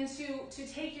and to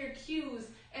take your cues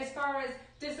as far as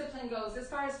discipline goes, as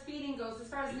far as feeding goes, as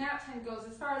far as nap time goes,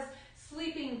 as far as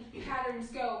sleeping patterns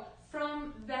go,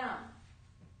 from them,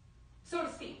 so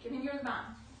to speak. I mean, you're the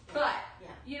mom. But,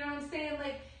 you know what I'm saying?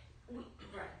 Like,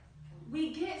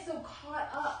 we get so caught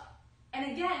up,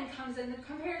 and again comes in the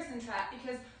comparison trap,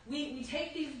 because we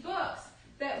take these books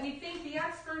that we think the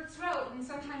experts wrote, and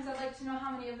sometimes I'd like to know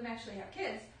how many of them actually have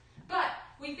kids, but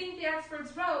we think the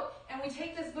experts wrote, and we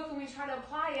take this book and we try to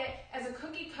apply it as a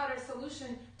cookie-cutter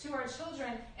solution to our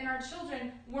children, and our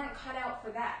children weren't cut out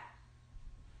for that.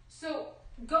 So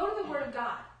go to the Word of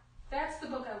God. That's the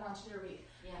book I want you to read.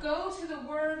 Yeah. Go to the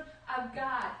Word of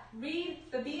God. Read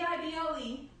the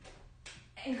Bible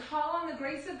and call on the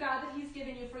grace of God that he's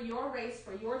given you for your race,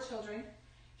 for your children.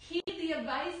 Heed the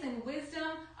advice and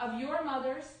wisdom of your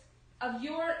mothers, of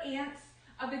your aunts,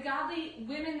 of the godly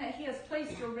women that he has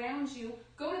placed around you.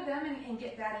 Go to them and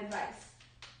get that advice.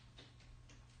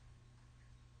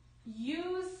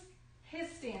 Use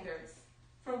his standards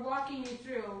for walking you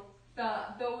through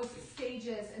those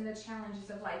stages and the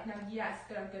challenges of life. Now, yes,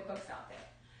 there are good books out there.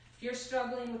 If you're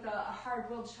struggling with a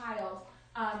hard-willed child,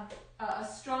 a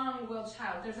strong-willed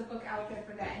child, there's a book out there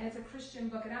for that, and it's a Christian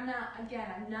book. And I'm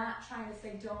not trying to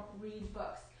say don't read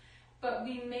books, but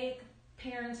we make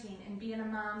parenting and being a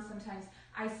mom sometimes.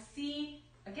 I see,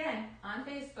 again, on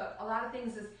Facebook, a lot of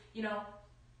things is, you know,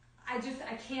 I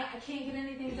can't get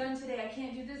anything done today. I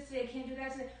can't do this today. I can't do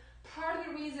that today. Part of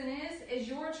the reason is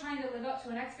you're trying to live up to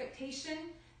an expectation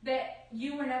that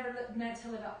you were never meant to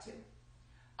live up to.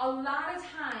 A lot of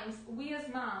times, we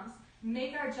as moms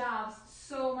make our jobs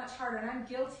so much harder, and I'm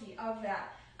guilty of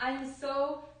that. I am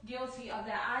so guilty of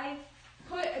that. I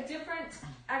put a different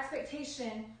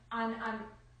expectation on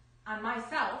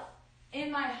myself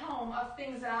in my home of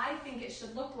things that I think it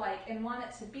should look like and want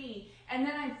it to be, and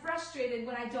then I'm frustrated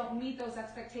when I don't meet those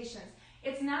expectations.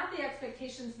 It's not the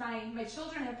expectations my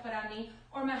children have put on me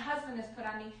or my husband has put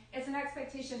on me. It's an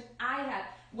expectation I have.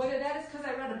 Whether that is because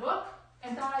I read a book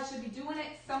and thought I should be doing it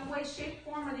some way, shape,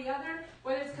 form, or the other,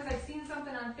 whether it's because I've seen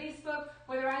something on Facebook,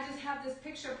 whether I just have this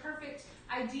picture-perfect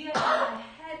idea in my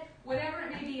head, whatever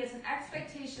it may be, it's an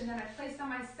expectation that I've placed on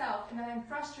myself, and that I'm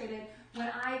frustrated when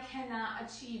I cannot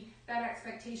achieve that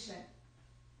expectation.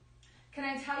 Can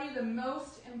I tell you the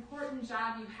most important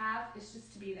job you have is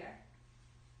just to be there?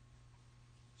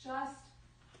 Just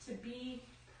to be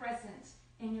present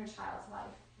in your child's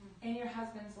life, in your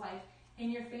husband's life, in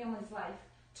your family's life,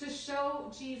 to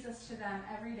show Jesus to them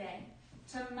every day,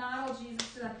 to model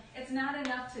Jesus to them. It's not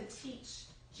enough to teach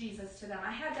Jesus to them.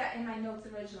 I had that in my notes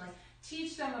originally.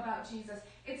 Teach them about Jesus.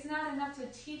 It's not enough to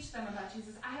teach them about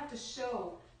Jesus. I have to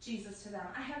show Jesus to them.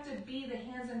 I have to be the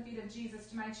hands and feet of Jesus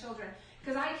to my children,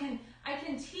 because I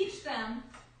can teach them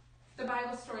the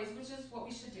Bible stories, which is what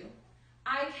we should do.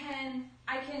 I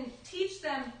can teach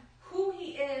them who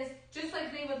he is, just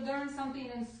like they would learn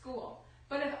something in school.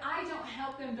 But if I don't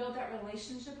help them build that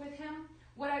relationship with him,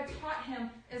 what I've taught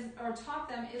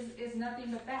them is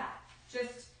nothing but that,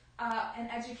 just an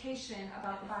education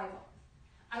about the Bible.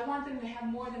 I want them to have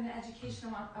more than an education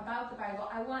about the Bible.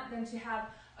 I want them to have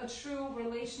a true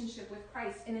relationship with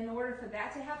Christ. And in order for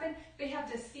that to happen, they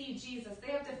have to see Jesus.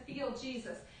 They have to feel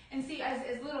Jesus. And see,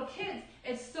 as little kids,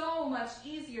 it's so much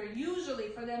easier usually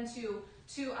for them to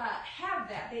have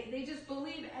that. They just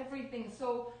believe everything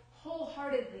so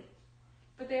wholeheartedly.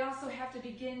 But they also have to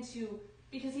begin to,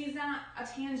 because he's not a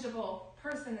tangible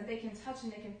person that they can touch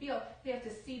and they can feel, they have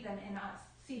to see him in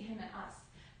us.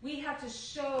 We have to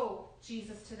show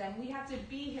Jesus to them. We have to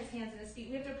be his hands and his feet.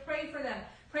 We have to pray for them,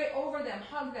 pray over them,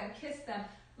 hug them, kiss them,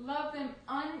 love them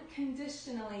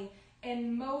unconditionally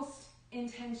and most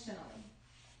intentionally.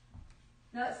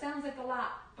 Now that sounds like a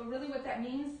lot, but really what that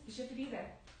means is you have to be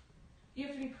there. You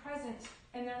have to be present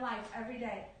in their life every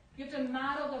day. You have to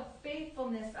model the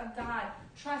faithfulness of God,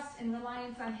 trust and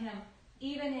reliance on him,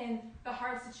 even in the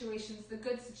hard situations, the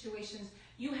good situations.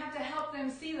 You have to help them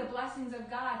see the blessings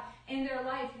of God in their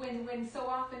life when so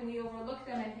often we overlook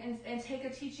them and take a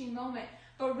teaching moment.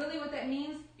 But really what that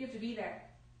means, you have to be there.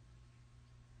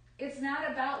 It's not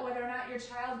about whether or not your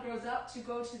child grows up to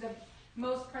go to the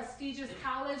most prestigious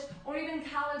college or even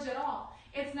college at all.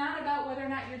 It's not about whether or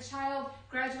not your child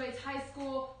graduates high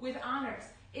school with honors.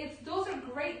 Those are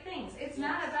great things. It's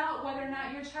not about whether or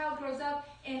not your child grows up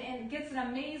and gets an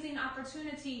amazing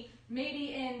opportunity,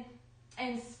 maybe in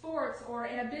sports or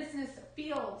in a business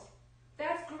field.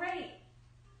 That's great.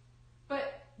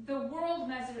 But the world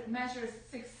measures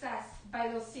success by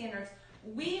those standards.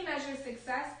 We measure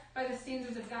success by the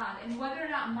standards of God, and whether or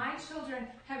not my children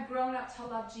have grown up to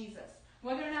love Jesus,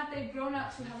 whether or not they've grown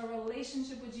up to have a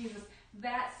relationship with Jesus,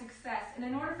 that's success. And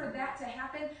in order for that to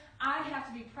happen, I have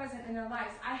to be present in their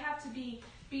lives. I have to be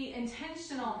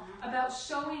intentional about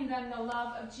showing them the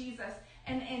love of Jesus.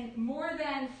 And more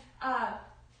than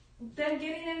them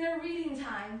getting in their reading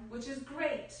time, which is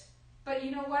great. But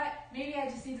you know what? Maybe I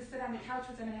just need to sit on the couch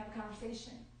with them and have a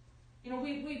conversation. You know,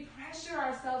 we pressure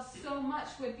ourselves so much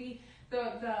with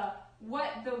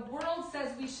what the world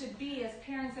says we should be as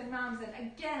parents and moms.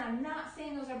 And again, I'm not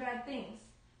saying those are bad things,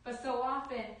 but so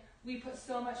often we put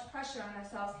so much pressure on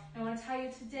ourselves. And I want to tell you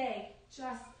today,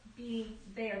 just be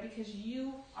there, because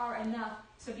you are enough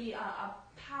to be a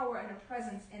power and a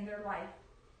presence in their life.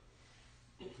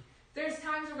 There's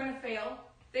times we're going to fail.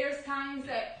 There's times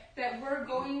that we're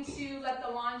going to let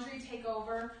the laundry take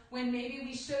over, when maybe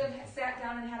we should have sat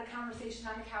down and had a conversation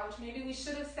on the couch. Maybe we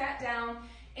should have sat down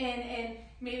and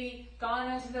maybe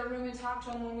gone into their room and talked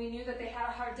to them when we knew that they had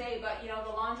a hard day, but the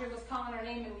laundry was calling our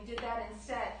name and we did that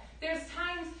instead. There's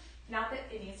times, not that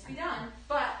it needs to be done,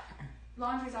 but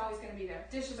laundry's always going to be there.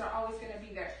 Dishes are always going to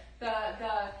be there.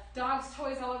 The dog's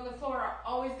toys all over the floor are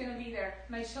always going to be there.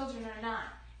 My children are not.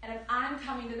 And if I'm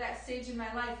coming to that stage in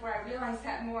my life where I realize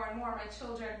that more and more, my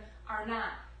children are not.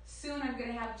 Soon I'm going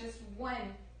to have just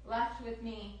one left with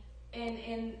me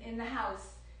in the house.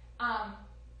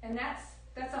 And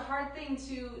that's a hard thing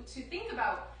to think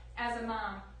about as a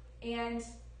mom. And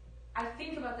I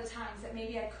think about the times that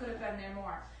maybe I could have been there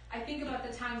more. I think about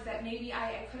the times that maybe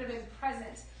I could have been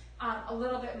present a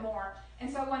little bit more.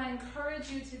 And so I want to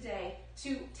encourage you today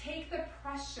to take the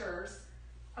pressures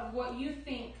of what you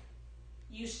think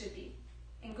you should be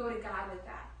and go to God with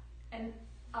that. And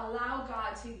allow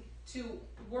God to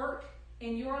work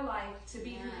in your life to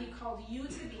be who He called you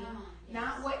to be.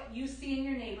 Not what you see in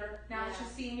your neighbor, not what you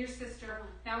see in your sister,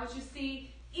 not what you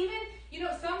see, even,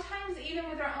 sometimes even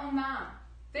with our own mom.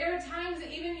 There are times that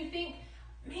even you think,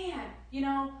 man,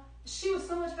 she was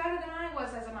so much better than I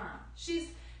was as a mom.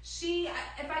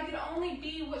 If I could only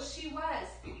be what she was.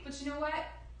 But you know what?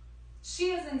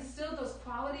 She has instilled those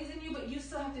qualities in you, but you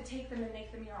still have to take them and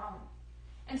make them your own.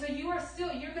 And so you're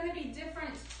going to be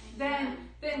different than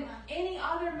any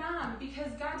other mom,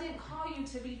 because God didn't call you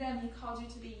to be them. He called you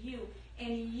to be you.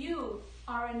 And you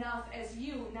are enough as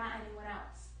you, not anyone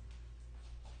else.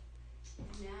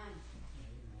 Amen.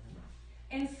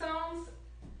 In Psalms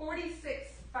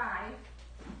 46:5,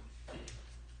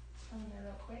 I'm there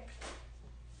real quick.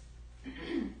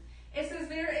 It says,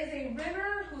 "There is a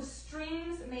river whose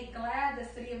streams make glad the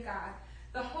city of God,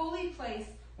 the holy place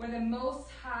where the Most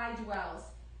High dwells.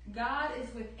 God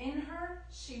is within her,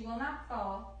 she will not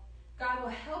fall. God will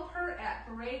help her at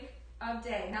break of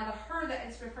day." Now the her that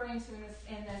it's referring to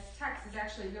in this text is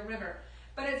actually the river.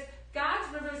 But it's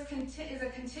God's river is a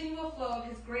continual flow of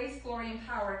His grace, glory, and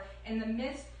power in the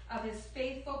midst of His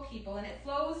faithful people. And it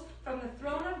flows from the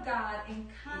throne of God and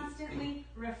constantly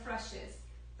refreshes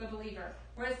the believer.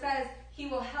 Where it says, He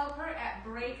will help her at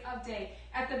break of day.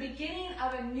 At the beginning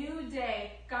of a new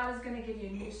day, God is going to give you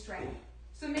new strength.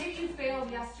 So maybe you failed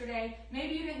yesterday.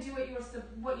 Maybe you didn't do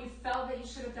what you felt that you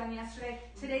should have done yesterday.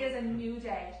 Today is a new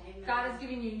day. Amen. God is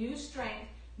giving you new strength,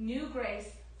 new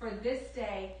grace for this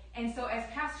day. And so as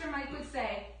Pastor Mike would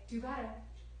say, do better.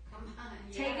 Come on.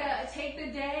 Take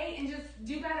the day and just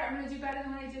do better. I'm going to do better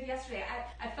than what I did yesterday.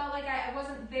 I felt like I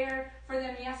wasn't there for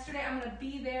them yesterday. I'm going to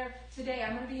be there today.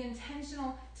 I'm going to be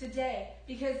intentional today,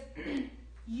 because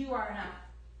you are enough.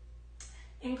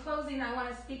 In closing, I want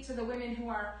to speak to the women who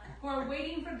are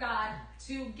waiting for God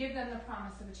to give them the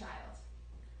promise of a child.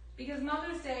 Because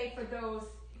Mother's Day for those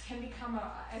can become,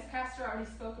 as Pastor already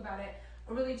spoke about it,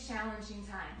 a really challenging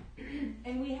time.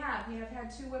 And we have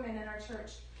had 2 women in our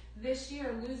church this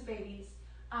year lose babies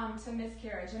to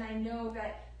miscarriage. And I know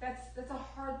that's a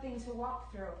hard thing to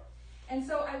walk through. And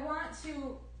so I want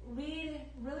to read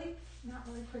not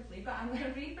really quickly, but I'm going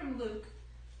to read from Luke.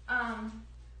 And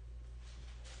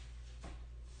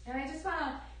I just want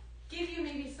to give you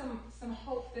maybe some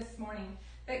hope this morning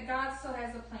that God still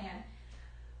has a plan.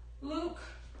 Luke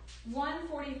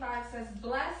 1:45 says,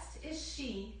 "Blessed is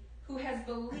she who has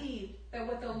believed that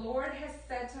what the Lord has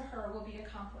said to her will be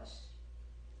accomplished."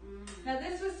 Mm-hmm. Now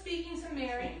this was speaking to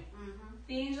Mary. Mm-hmm.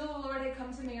 The angel of the Lord had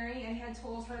come to Mary and had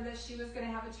told her that she was going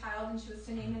to have a child and she was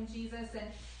to name him Jesus.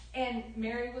 And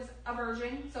Mary was a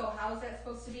virgin, so how is that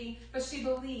supposed to be? But she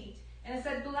believed. And it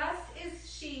said, "Blessed is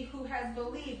she who has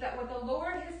believed that what the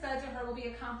Lord has said to her will be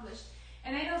accomplished."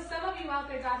 And I know some of you out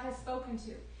there God has spoken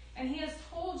to. And he has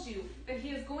told you that he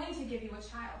is going to give you a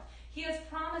child. He has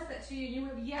promised that to you. You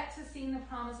have yet to see the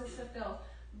promises fulfilled.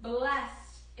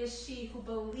 Blessed is she who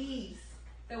believes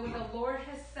that what the Lord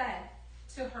has said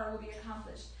to her will be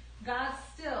accomplished. God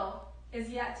still is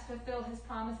yet to fulfill his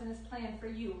promise and his plan for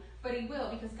you, but he will,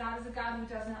 because God is a God who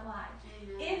does not lie.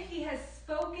 Amen. If he has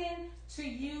spoken to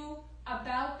you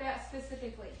about that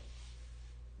specifically,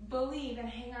 believe and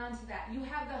hang on to that. You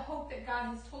have the hope that God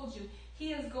has told you.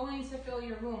 He is going to fill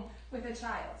your womb with a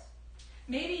child.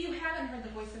 Maybe you haven't heard the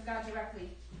voice of God directly.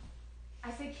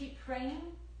 I say keep praying,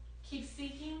 keep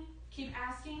seeking, keep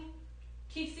asking,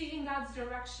 keep seeking God's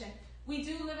direction. We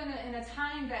do live in a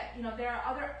time that, there are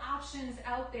other options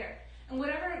out there. And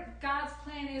whatever God's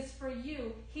plan is for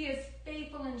you, he is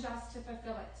faithful and just to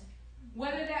fulfill it.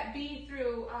 Whether that be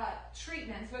through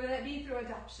treatments, whether that be through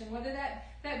adoption, whether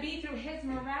that be through his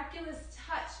miraculous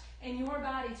touch in your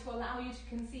body to allow you to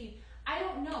conceive. I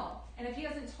don't know. And if he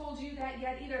hasn't told you that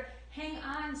yet either, hang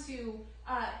on to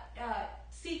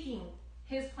seeking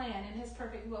his plan and his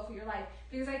perfect will for your life.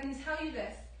 Because I can tell you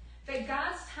this, that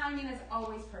God's timing is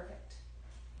always perfect.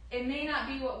 It may not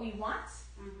be what we want.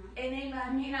 It may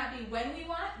not be when we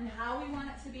want and how we want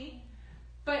it to be.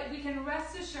 But we can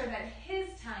rest assured that his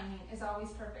timing is always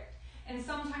perfect. And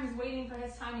sometimes waiting for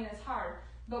his timing is hard.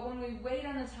 But when we wait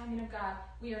on the timing of God,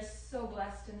 we are so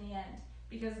blessed in the end.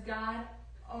 Because God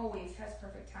always has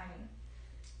perfect timing.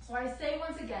 So I say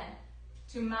once again,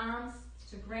 to moms,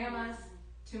 to grandmas,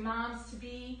 to moms to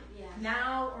be,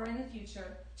 now or in the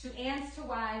future, to aunts, to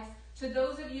wives, to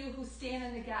those of you who stand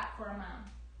in the gap for a mom,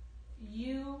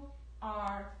 you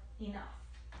are enough.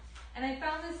 And I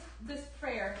found this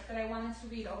prayer that I wanted to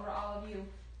read over all of you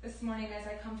this morning as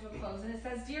I come to a close. And it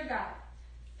says, Dear God,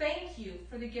 thank you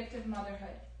for the gift of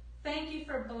motherhood. Thank you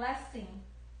for blessing,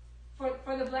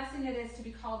 for the blessing it is to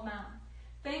be called mom.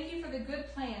 Thank you for the good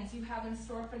plans you have in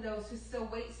store for those who still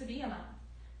wait to be a mom.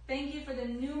 Thank you for the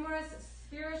numerous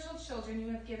spiritual children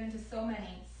you have given to so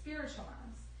many spiritual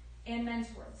moms and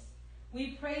mentors.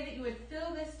 We pray that you would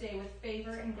fill this day with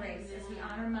favor and grace as we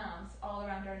honor moms all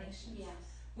around our nation. Yes.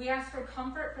 We ask for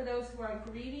comfort for those who are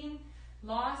grieving,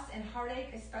 loss, and heartache,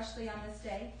 especially on this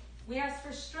day. We ask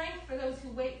for strength for those who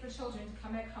wait for children to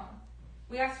come back home.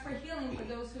 We ask for healing for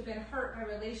those who have been hurt by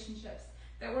relationships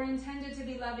that were intended to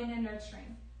be loving and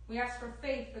nurturing. We ask for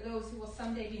faith for those who will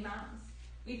someday be moms,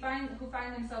 who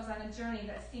find themselves on a journey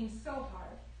that seems so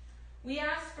hard. We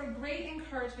ask for great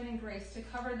encouragement and grace to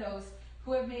cover those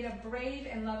who have made a brave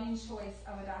and loving choice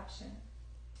of adoption.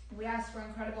 We ask for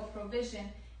incredible provision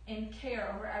and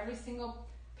care over every single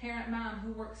parent mom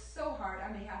who works so hard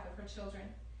on behalf of her children.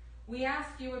 We ask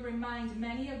you would remind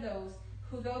many of those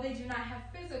who, though they do not have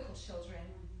physical children,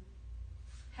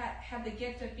 have the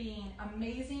gift of being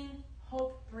amazing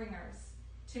hope bringers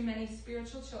to many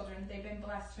spiritual children they've been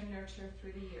blessed to nurture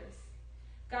through the years.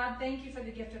 God, thank you for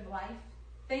the gift of life.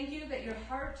 Thank you that your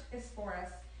heart is for us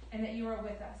and that you are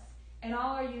with us in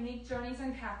all our unique journeys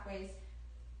and pathways.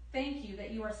 Thank you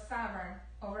that you are sovereign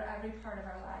over every part of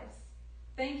our lives.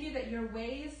 Thank you that your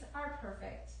ways are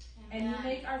perfect. Amen. And you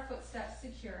make our footsteps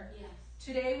secure. Yes.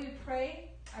 Today we pray,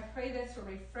 I pray this for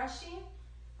refreshing,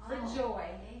 for joy,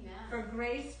 amen, for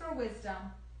grace, for wisdom,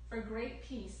 for great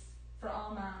peace for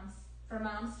all moms, for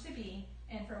moms to be,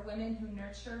 and for women who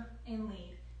nurture and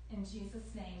lead. In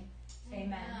Jesus' name,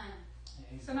 amen.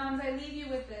 So moms, I leave you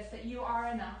with this, that you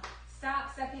are enough.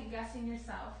 Stop second guessing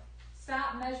yourself.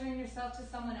 Stop measuring yourself to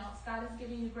someone else. God is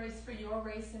giving you grace for your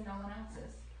race and no one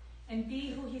else's. And be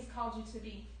who he's called you to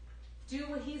be. Do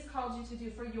what he's called you to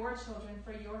do for your children,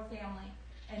 for your family,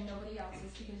 and nobody else's,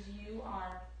 because you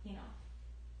are enough.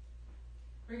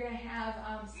 We're going to have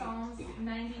Psalms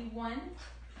 91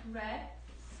 read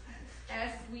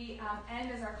as we end,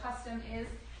 as our custom is.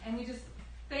 And we just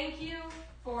thank you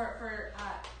for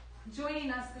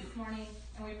joining us this morning,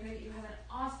 and we pray that you have an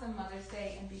awesome Mother's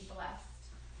Day and be blessed.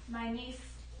 My niece,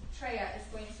 Treya, is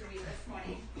going to read this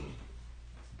morning.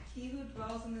 He who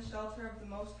dwells in the shelter of the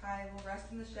Most High will rest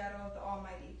in the shadow of the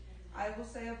Almighty. I will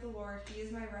say of the Lord, he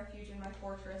is my refuge and my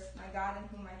fortress, my God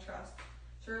in whom I trust.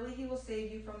 Surely he will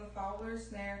save you from the fowler's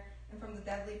snare and from the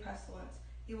deadly pestilence.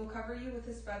 He will cover you with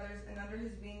his feathers, and under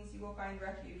his wings you will find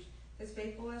refuge. His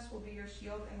faithfulness will be your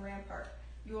shield and rampart.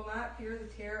 You will not fear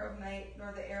the terror of night,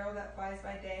 nor the arrow that flies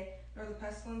by day, nor the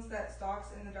pestilence that stalks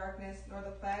in the darkness, nor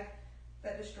the plague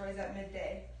that destroys at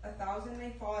midday. 1,000 may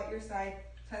fall at your side,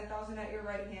 10,000 at your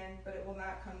right hand, but it will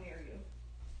not come near you.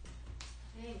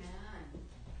 Amen.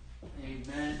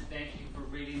 Amen. Thank you for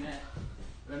reading that.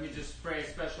 Let me just pray a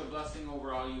special blessing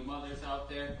over all you mothers out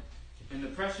there. In the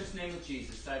precious name of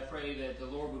Jesus, I pray that the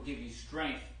Lord will give you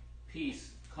strength,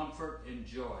 peace, comfort, and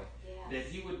joy. That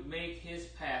He would make His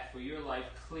path for your life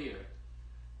clear.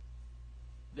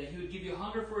 That He would give you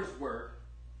hunger for His Word.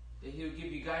 That He would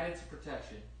give you guidance and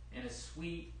protection and a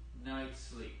sweet night's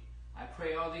sleep. I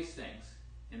pray all these things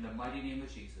in the mighty name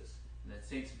of Jesus. And that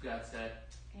saints of God said,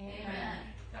 Amen.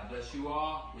 God bless you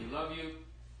all. We love you.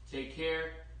 Take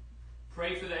care.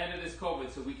 Pray for the end of this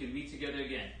COVID so we can meet together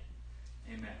again.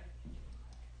 Amen.